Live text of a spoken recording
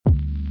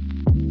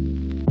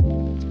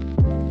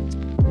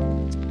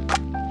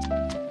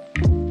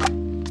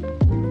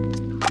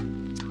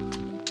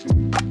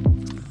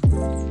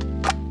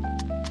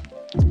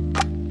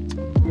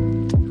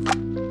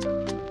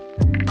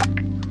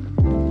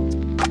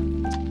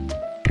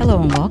Hello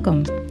and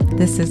welcome.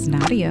 This is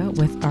Nadia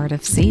with Art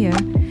of Sia.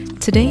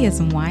 Today is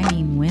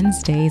Whining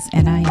Wednesdays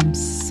and I am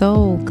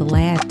so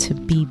glad to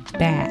be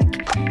back.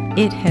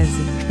 It has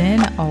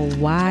been a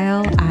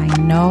while. I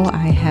know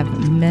I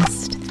have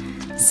missed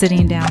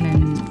sitting down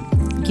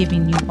and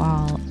giving you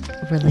all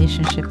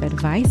relationship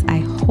advice.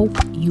 I hope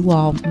you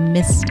all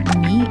missed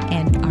me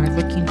and are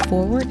looking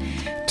forward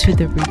to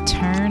the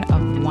return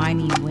of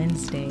Whining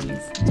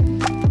Wednesdays.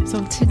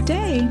 So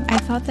today I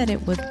thought that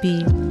it would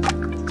be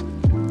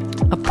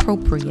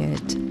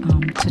appropriate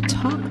to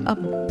talk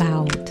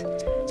about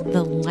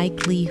the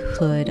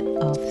likelihood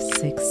of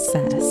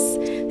success.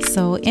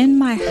 So in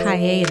my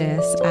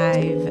hiatus,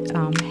 I've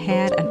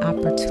had an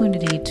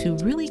opportunity to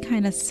really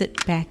kind of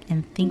sit back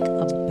and think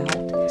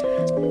about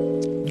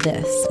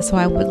this. So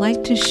I would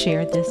like to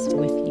share this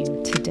with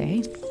you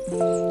today.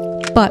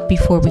 But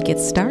before we get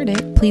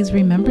started, please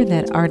remember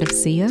that Art of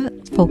Sia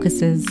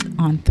focuses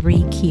on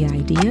 3 key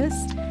ideas: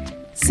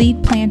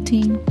 seed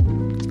planting,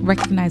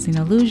 recognizing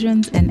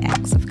illusions, and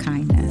acts of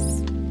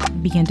kindness.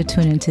 Begin to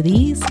tune into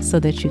these so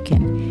that you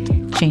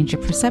can change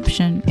your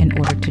perception in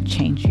order to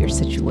change your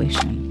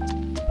situation.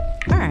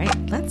 All right,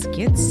 let's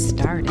get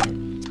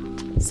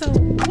started. So,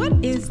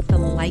 what is the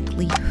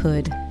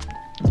likelihood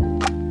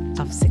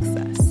of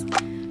success?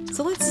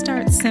 So let's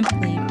start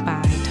simply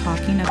by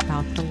talking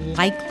about the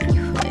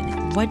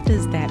likelihood. What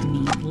does that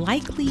mean?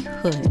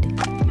 Likelihood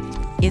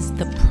is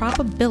the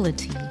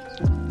probability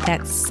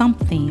that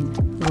something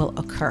will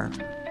occur,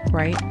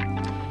 right?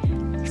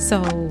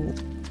 So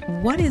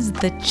what is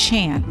the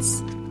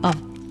chance of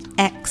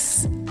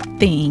X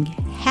thing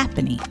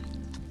happening?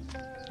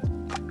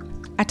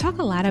 I talk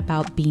a lot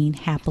about being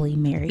happily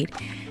married.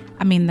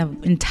 I mean, the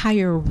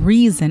entire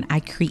reason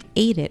I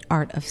created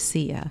Art of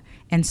Sia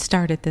and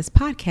started this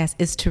podcast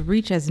is to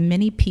reach as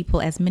many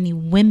people, as many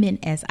women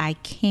as I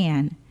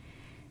can,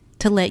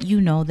 to let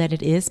you know that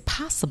it is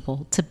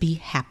possible to be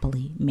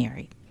happily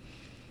married.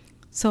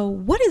 So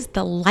what is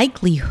the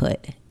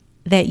likelihood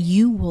that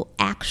you will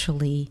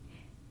actually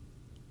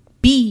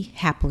be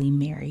happily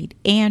married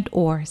and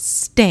or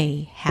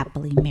stay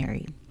happily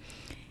married?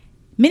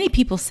 Many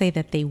people say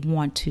that they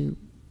want to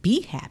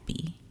be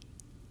happy,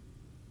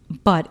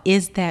 but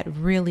is that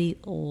really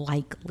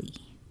likely?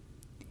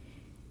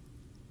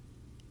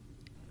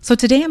 So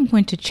today I'm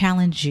going to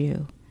challenge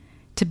you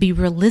to be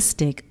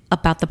realistic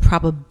about the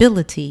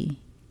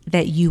probability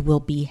that you will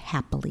be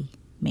happily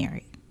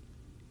married.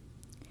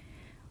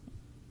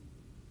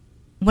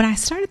 When I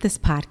started this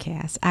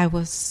podcast, I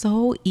was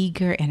so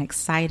eager and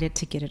excited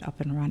to get it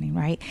up and running,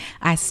 right?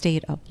 I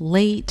stayed up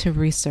late to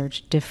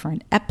research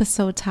different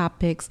episode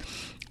topics.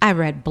 I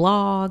read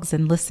blogs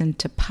and listened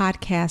to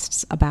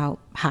podcasts about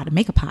how to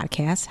make a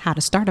podcast, how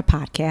to start a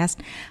podcast,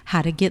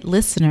 how to get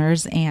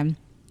listeners and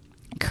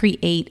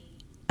create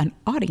an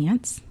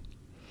audience.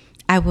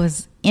 I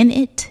was in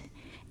it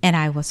and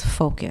I was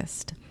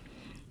focused.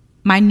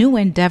 My new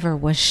endeavor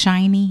was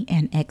shiny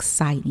and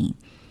exciting.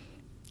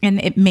 And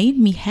it made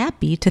me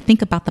happy to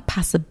think about the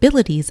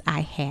possibilities I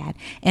had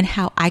and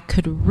how I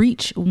could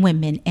reach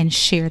women and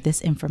share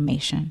this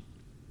information.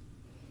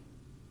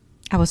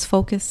 I was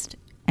focused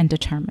and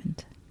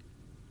determined.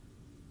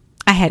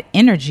 I had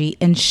energy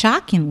and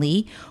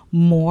shockingly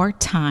more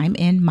time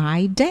in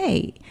my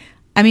day.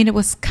 I mean, it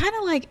was kind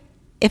of like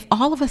if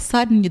all of a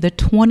sudden the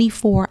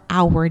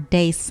 24-hour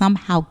day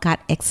somehow got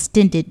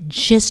extended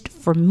just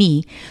for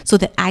me so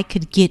that I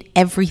could get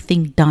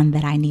everything done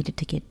that I needed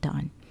to get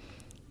done.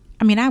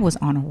 I mean, I was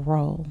on a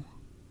roll.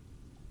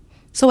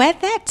 So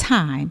at that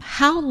time,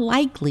 how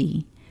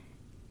likely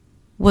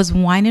was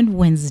Whining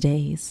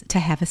Wednesdays to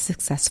have a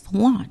successful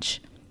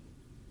launch?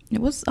 It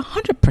was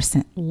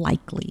 100%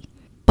 likely.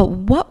 But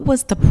what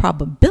was the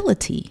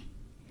probability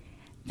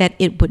that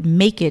it would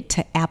make it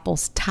to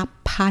Apple's top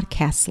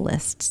podcast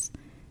lists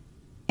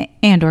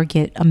and or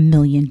get 1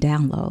 million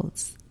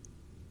downloads?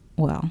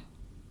 Well,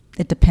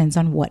 it depends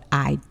on what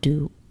I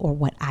do or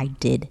what I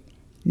did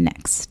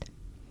next.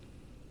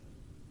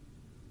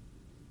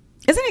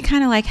 Isn't it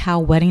kind of like how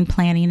wedding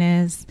planning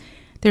is?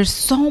 There's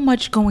so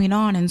much going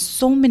on and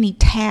so many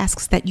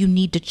tasks that you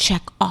need to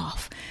check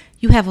off.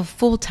 You have a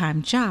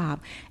full-time job.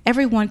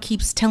 Everyone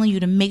keeps telling you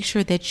to make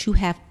sure that you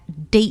have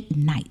date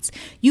nights.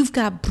 You've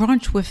got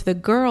brunch with the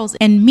girls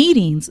and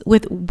meetings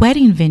with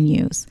wedding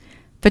venues,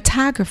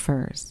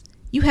 photographers.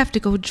 You have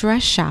to go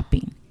dress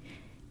shopping.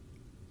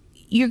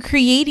 You're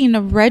creating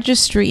a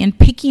registry and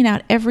picking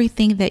out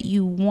everything that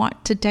you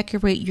want to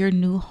decorate your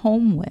new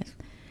home with.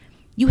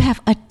 You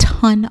have a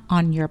ton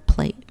on your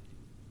plate.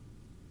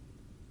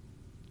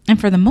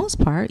 And for the most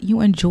part, you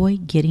enjoy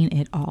getting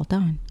it all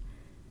done.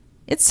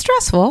 It's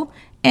stressful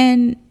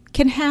and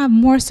can have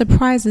more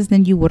surprises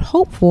than you would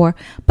hope for,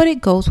 but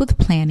it goes with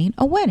planning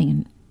a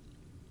wedding.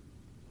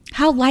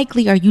 How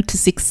likely are you to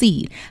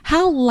succeed?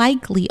 How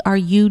likely are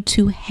you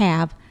to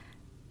have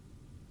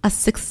a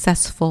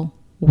successful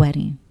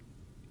wedding?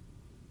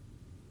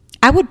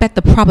 I would bet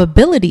the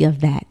probability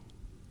of that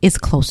is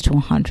close to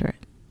 100.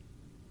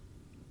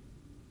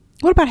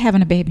 What about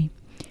having a baby?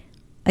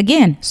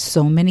 Again,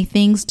 so many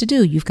things to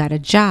do. You've got a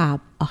job,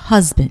 a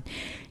husband.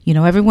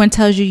 Everyone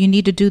tells you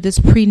need to do this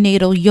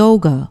prenatal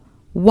yoga,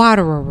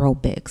 water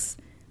aerobics,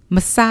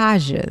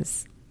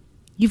 massages.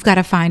 You've got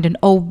to find an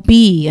OB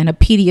and a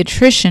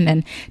pediatrician.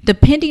 And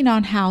depending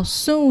on how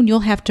soon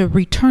you'll have to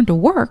return to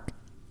work,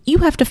 you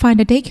have to find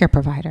a daycare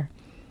provider.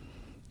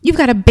 You've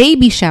got a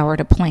baby shower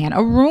to plan,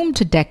 a room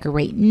to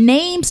decorate,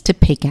 names to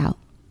pick out.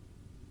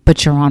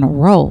 But you're on a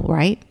roll,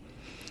 right?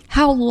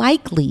 How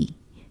likely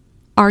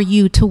are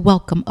you to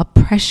welcome a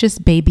precious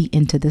baby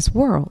into this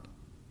world?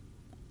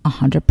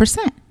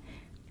 100%.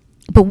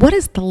 But what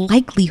is the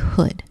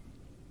likelihood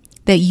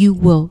that you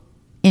will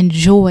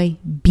enjoy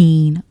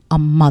being a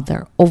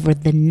mother over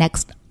the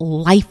next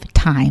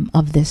lifetime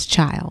of this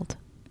child?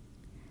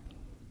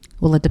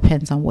 Well, it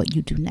depends on what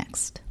you do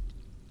next.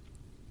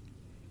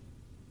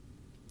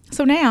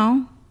 So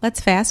now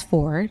let's fast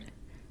forward.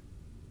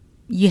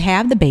 You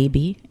have the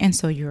baby, and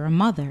so you're a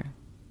mother.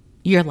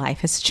 Your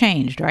life has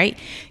changed, right?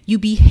 You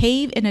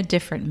behave in a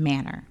different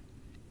manner.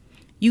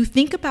 You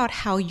think about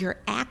how your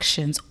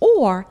actions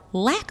or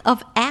lack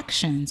of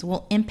actions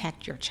will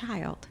impact your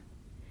child.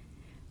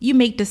 You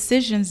make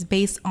decisions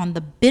based on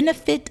the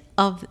benefit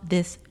of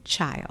this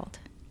child.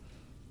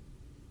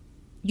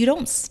 You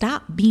don't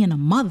stop being a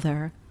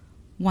mother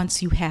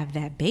once you have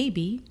that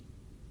baby.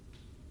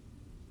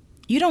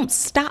 You don't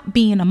stop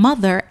being a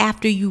mother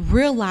after you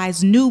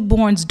realize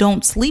newborns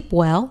don't sleep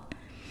well.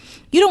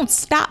 You don't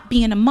stop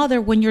being a mother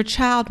when your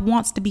child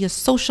wants to be a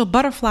social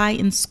butterfly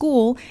in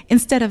school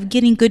instead of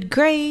getting good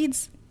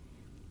grades.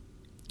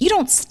 You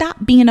don't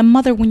stop being a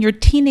mother when your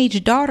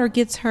teenage daughter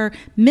gets her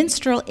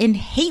menstrual and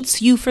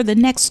hates you for the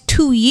next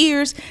 2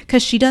 years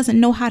because she doesn't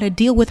know how to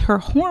deal with her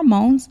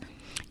hormones.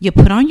 You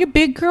put on your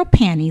big girl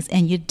panties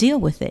and you deal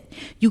with it.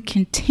 You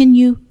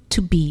continue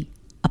to be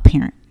a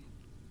parent.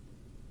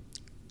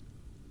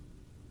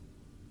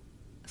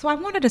 So I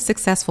wanted a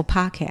successful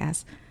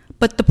podcast,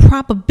 but the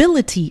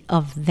probability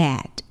of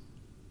that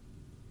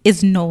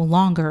is no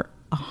longer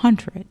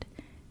 100.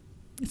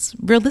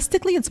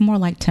 Realistically, it's more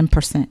like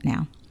 10%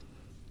 now.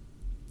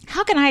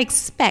 How can I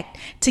expect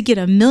to get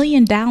 1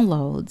 million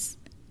downloads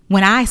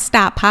when I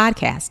stop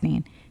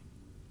podcasting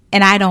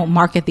and I don't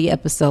market the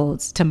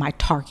episodes to my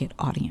target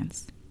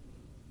audience?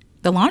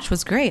 The launch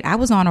was great. I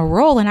was on a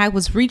roll and I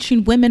was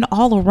reaching women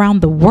all around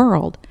the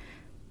world.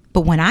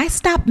 But when I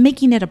stopped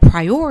making it a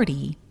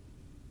priority,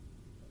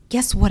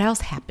 guess what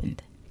else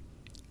happened?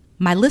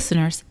 My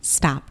listeners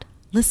stopped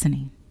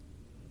listening.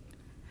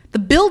 The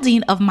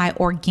building of my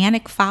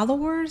organic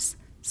followers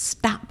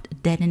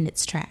stopped dead in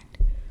its tracks.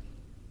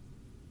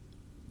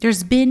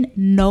 There's been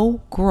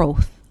no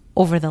growth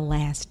over the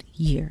last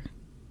year.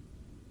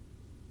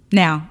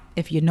 Now,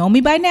 if you know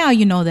me by now,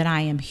 you know that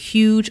I am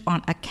huge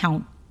on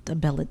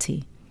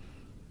accountability.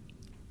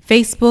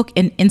 Facebook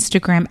and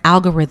Instagram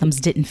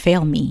algorithms didn't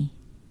fail me.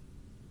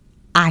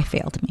 I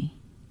failed me.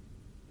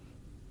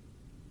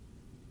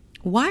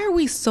 Why are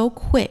we so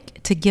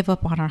quick to give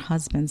up on our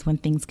husbands when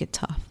things get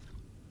tough?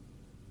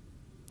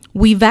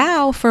 We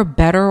vow for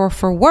better or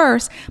for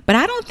worse, but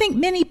I don't think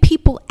many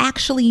people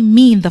actually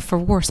mean the for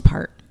worse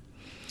part.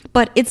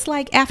 But it's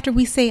like after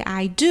we say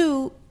I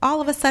do, all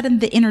of a sudden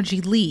the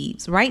energy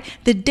leaves, right?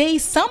 The day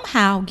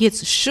somehow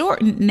gets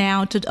shortened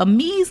now to a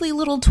measly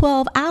little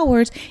 12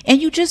 hours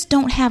and you just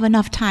don't have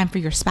enough time for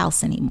your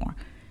spouse anymore.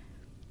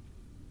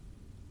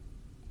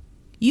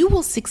 You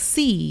will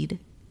succeed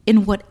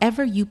in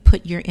whatever you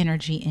put your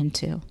energy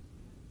into.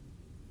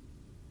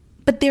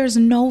 But there's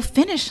no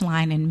finish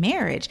line in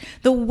marriage.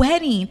 The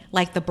wedding,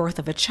 like the birth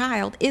of a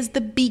child, is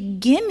the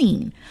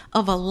beginning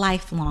of a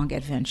lifelong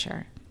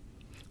adventure.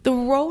 The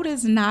road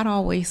is not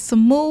always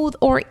smooth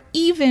or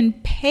even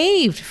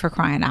paved, for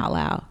crying out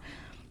loud.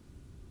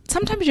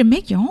 Sometimes you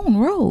make your own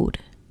road.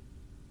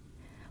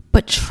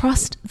 But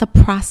trust the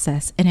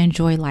process and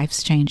enjoy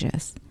life's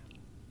changes.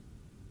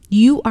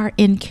 You are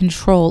in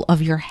control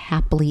of your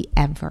happily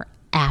ever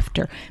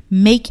after.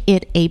 Make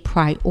it a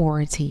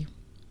priority.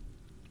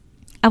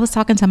 I was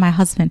talking to my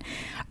husband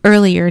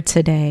earlier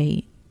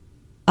today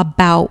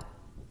about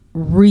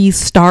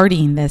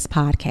restarting this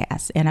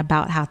podcast and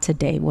about how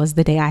today was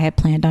the day I had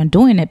planned on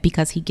doing it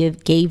because he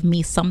gave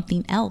me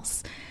something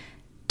else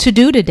to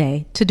do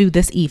today, to do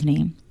this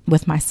evening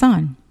with my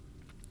son.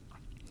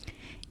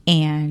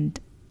 And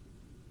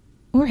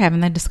we're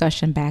having a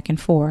discussion back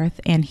and forth,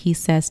 and he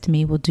says to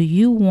me, well, do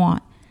you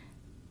want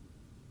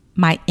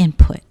my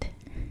input?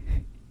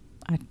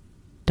 I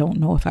don't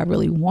know if I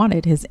really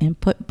wanted his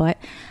input, but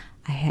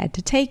I had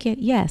to take it,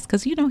 yes,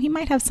 because, he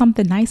might have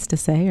something nice to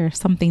say or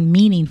something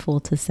meaningful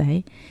to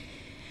say.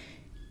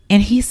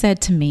 And he said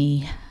to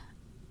me,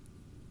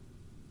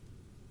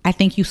 I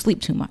think you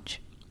sleep too much.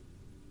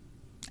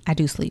 I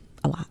do sleep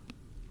a lot.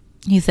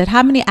 He said,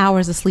 how many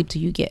hours of sleep do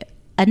you get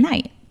a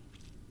night?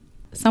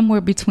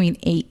 Somewhere between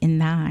 8 and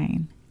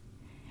 9.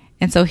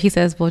 And so he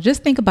says, well,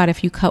 just think about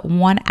if you cut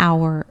 1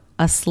 hour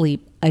of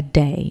sleep a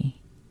day.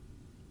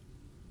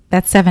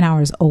 That's 7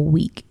 hours a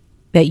week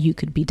that you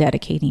could be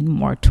dedicating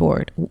more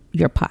toward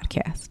your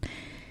podcast.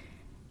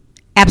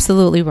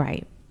 Absolutely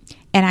right.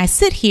 And I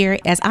sit here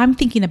as I'm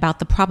thinking about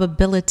the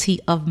probability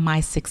of my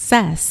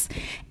success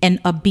and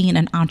of being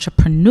an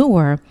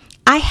entrepreneur.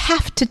 I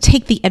have to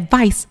take the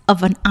advice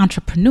of an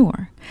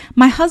entrepreneur.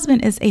 My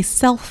husband is a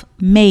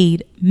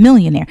self-made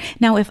millionaire.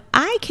 Now, if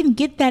I can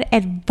get that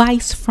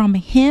advice from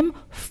him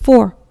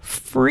for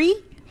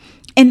free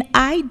and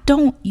I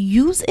don't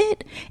use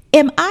it,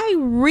 am I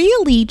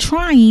really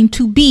trying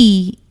to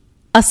be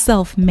a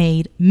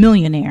self-made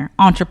millionaire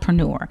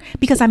entrepreneur?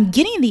 Because I'm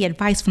getting the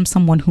advice from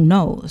someone who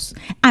knows.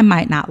 I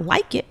might not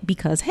like it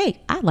because, hey,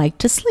 I like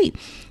to sleep.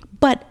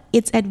 But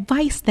it's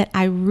advice that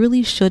I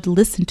really should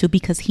listen to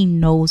because he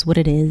knows what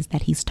it is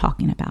that he's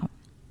talking about.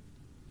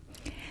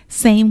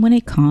 Same when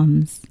it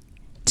comes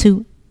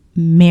to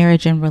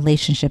marriage and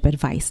relationship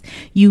advice.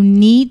 You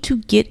need to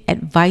get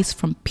advice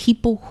from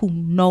people who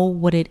know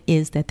what it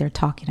is that they're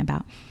talking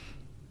about,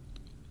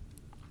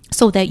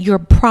 so that your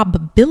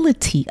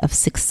probability of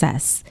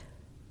success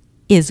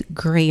is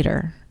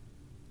greater.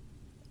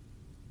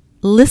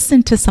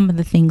 Listen to some of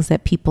the things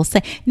that people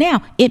say.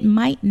 Now, it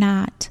might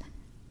not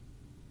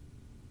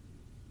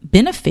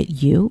benefit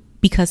you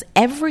because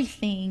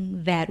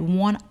everything that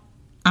one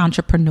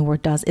entrepreneur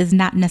does is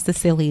not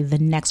necessarily the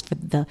next for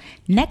the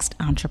next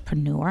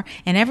entrepreneur,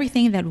 and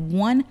everything that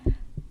one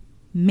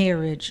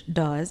marriage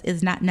does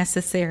is not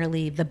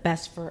necessarily the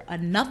best for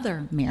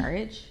another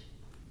marriage.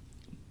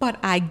 But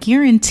I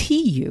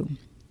guarantee you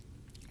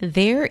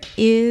there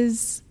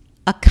is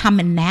a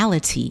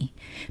commonality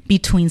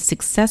between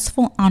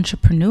successful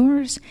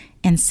entrepreneurs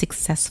and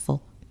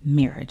successful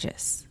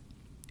marriages.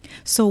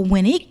 So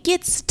when it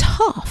gets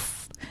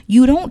tough,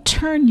 you don't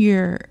turn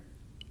your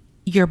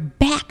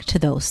back to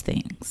those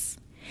things.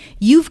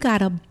 You've got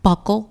to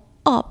buckle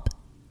up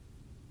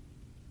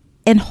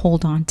and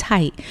hold on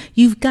tight.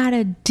 You've got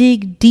to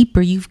dig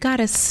deeper. You've got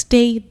to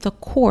stay the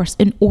course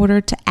in order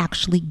to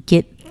actually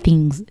get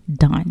things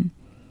done.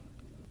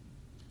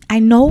 I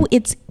know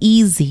it's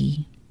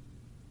easy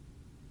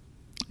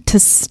to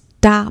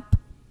stop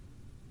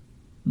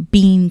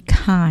being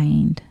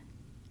kind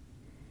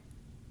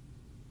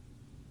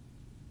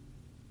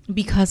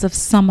because of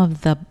some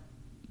of the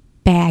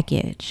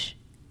baggage.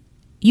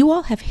 You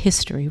all have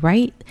history,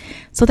 right?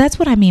 So that's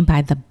what I mean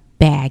by the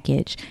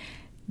baggage.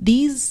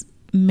 These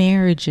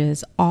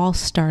marriages all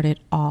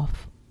started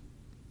off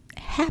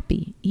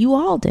happy. You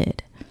all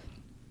did.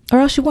 Or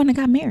else you wouldn't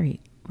have got married,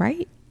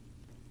 right?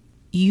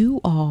 You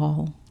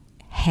all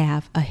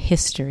have a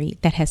history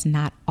that has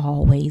not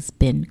always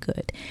been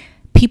good.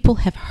 People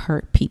have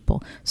hurt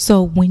people.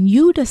 So when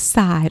you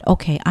decide,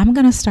 okay, I'm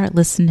going to start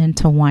listening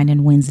to Wine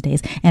and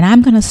Wednesdays and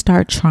I'm going to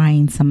start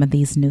trying some of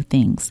these new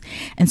things.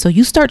 And so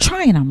you start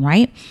trying them,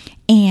 right?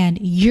 And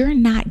you're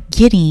not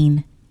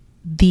getting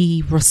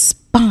the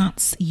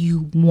response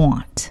you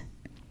want.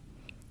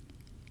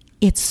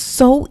 It's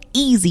so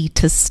easy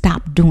to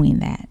stop doing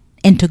that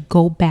and to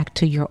go back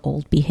to your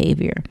old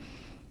behavior.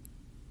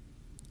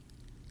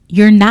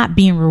 You're not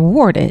being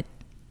rewarded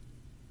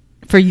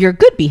for your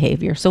good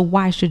behavior. So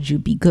why should you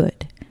be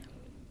good?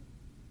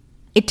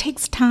 It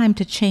takes time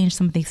to change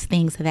some of these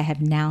things that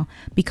have now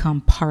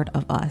become part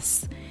of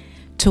us,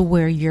 to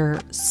where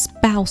your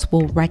spouse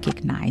will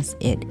recognize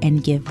it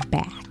and give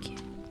back.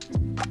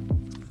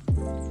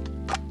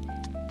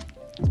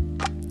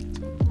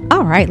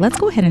 All right, let's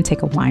go ahead and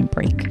take a wine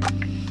break.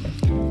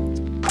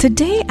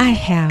 Today I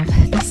have,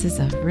 this is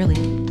a really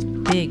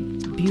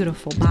big,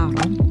 beautiful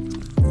bottle.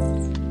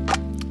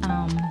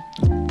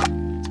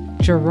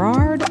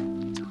 Gerard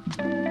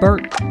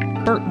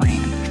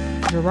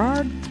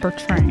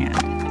Bertrand.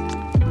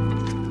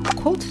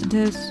 Côte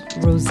des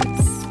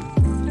Roses.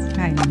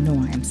 I know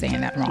I am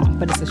saying that wrong,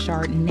 but it's a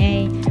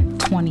Chardonnay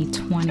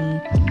 2020.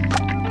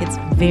 It's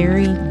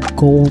very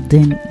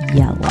golden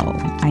yellow.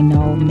 I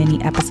know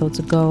many episodes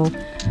ago,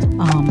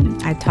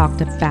 I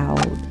talked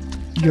about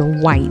your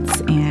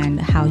whites and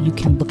how you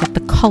can look at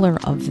the color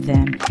of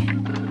them.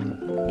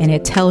 And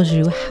it tells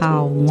you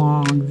how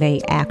long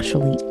they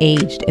actually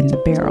aged in the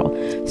barrel.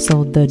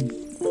 So the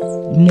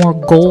more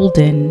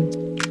golden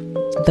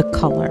the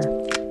color,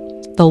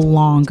 the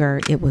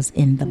longer it was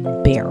in the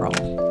barrel,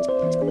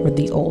 or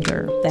the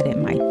older that it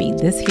might be.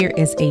 This here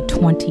is a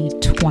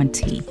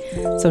 2020.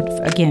 So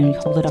again,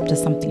 hold it up to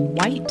something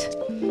white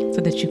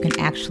so that you can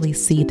actually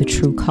see the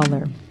true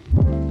color.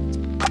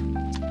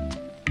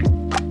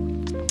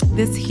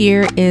 This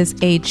here is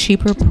a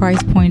cheaper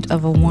price point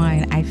of a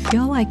wine. I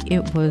feel like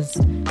it was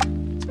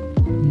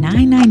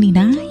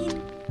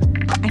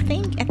 $9.99, I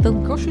think, at the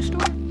grocery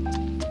store.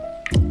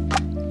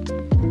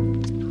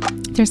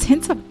 There's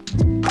hints of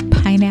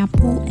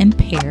pineapple and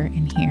pear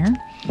in here.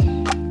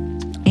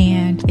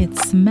 And it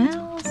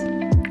smells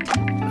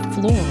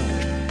floral.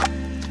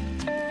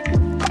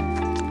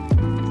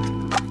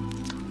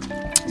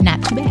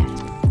 Not too bad.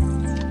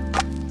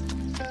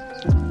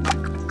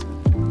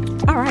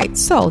 All right,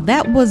 so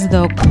that was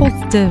the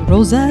Côte des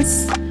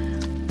Roses.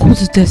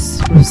 Côte des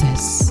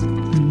Roses. I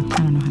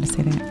don't know how to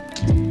say that.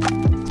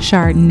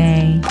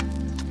 Chardonnay,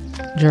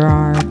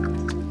 Gerard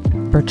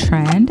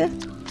Bertrand,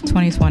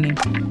 2020.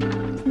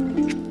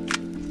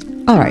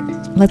 All right,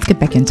 let's get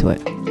back into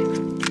it.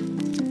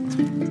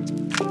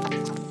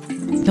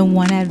 The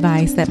one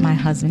advice that my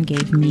husband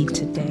gave me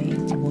today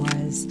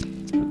was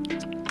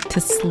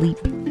to sleep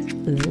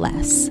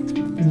less.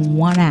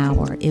 1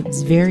 hour.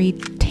 It's very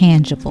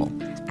tangible.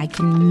 I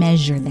can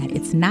measure that.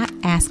 It's not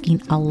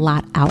asking a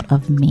lot out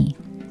of me.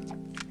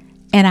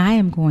 And I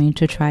am going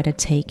to try to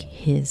take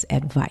his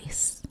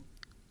advice.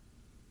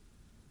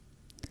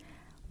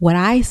 What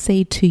I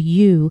say to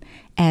you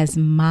as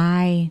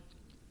my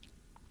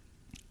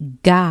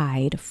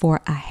guide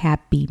for a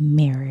happy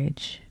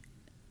marriage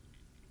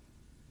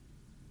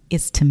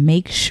is to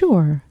make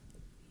sure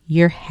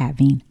you're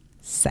having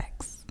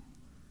sex.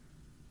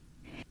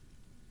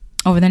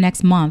 Over the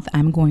next month,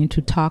 I'm going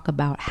to talk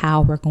about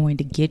how we're going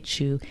to get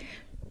you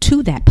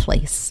to that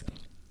place,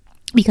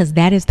 because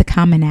that is the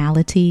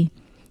commonality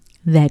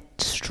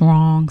that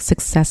strong,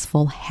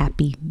 successful,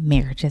 happy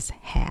marriages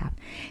have,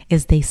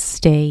 is they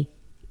stay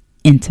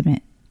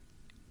intimate.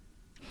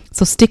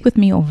 So stick with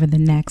me over the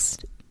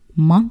next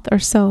month or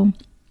so.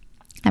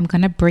 I'm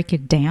going to break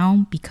it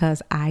down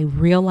because I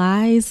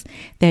realize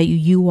that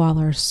you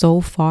all are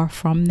so far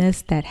from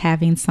this that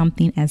having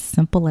something as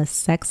simple as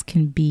sex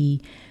can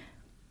be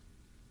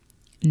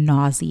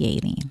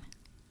nauseating.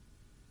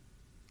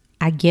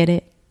 I get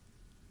it,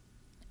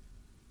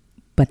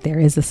 but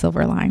there is a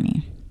silver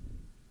lining.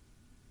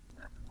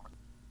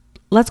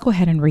 Let's go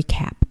ahead and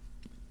recap.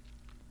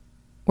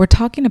 We're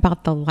talking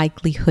about the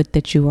likelihood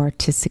that you are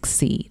to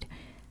succeed.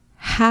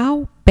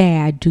 How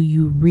bad do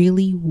you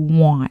really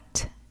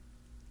want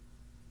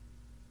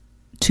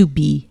to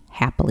be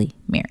happily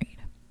married?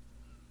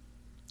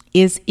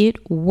 Is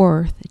it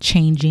worth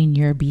changing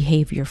your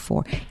behavior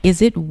for?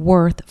 Is it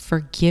worth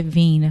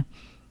forgiving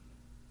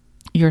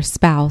your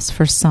spouse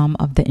for some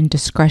of the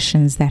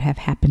indiscretions that have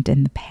happened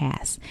in the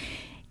past?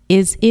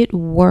 Is it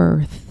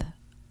worth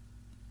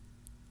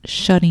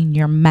shutting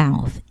your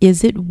mouth?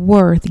 Is it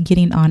worth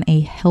getting on a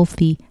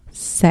healthy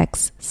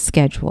sex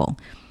schedule?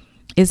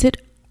 Is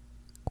it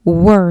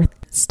worth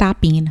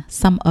stopping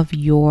some of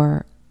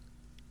your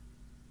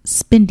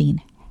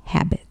spending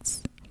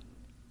habits?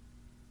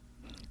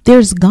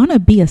 There's gonna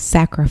be a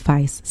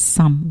sacrifice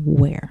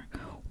somewhere.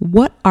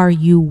 What are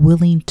you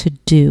willing to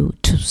do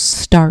to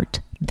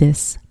start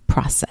this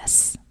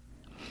process?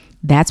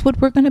 That's what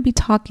we're going to be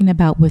talking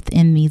about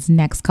within these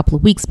next couple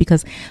of weeks,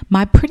 because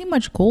my pretty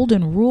much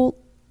golden rule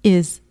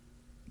is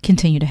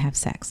continue to have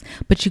sex.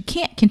 But you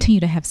can't continue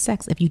to have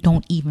sex if you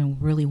don't even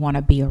really want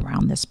to be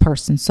around this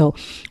person. So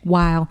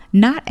while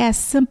not as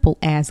simple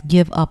as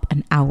give up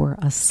an hour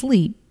of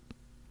sleep,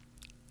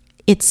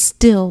 it's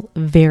still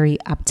very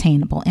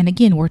obtainable. And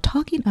again, we're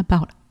talking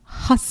about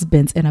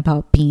husbands and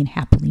about being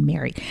happily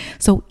married.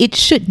 So it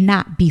should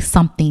not be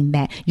something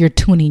that you're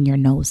tuning your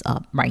nose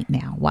up right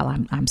now while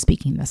I'm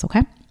speaking this,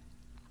 okay?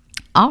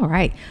 All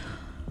right.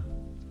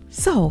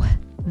 So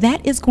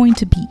that is going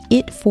to be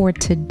it for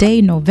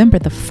today, November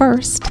the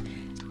 1st.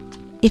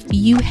 If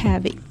you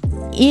have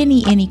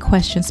any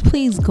questions,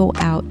 please go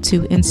out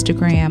to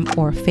Instagram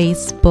or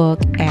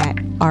Facebook at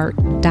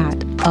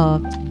art.of.sia.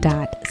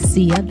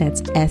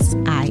 That's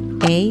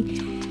SIA.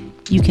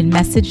 You can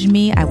message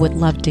me. I would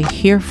love to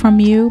hear from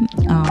you.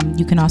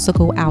 You can also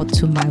go out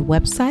to my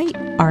website,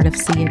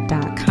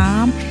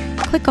 artofsia.com.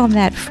 Click on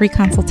that free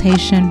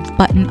consultation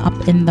button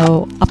up in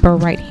the upper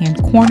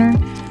right-hand corner,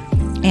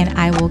 and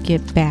I will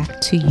get back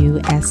to you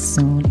as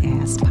soon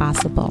as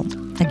possible.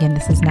 Again,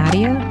 this is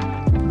Nadia.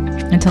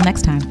 Until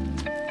next time,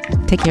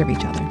 take care of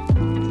each other.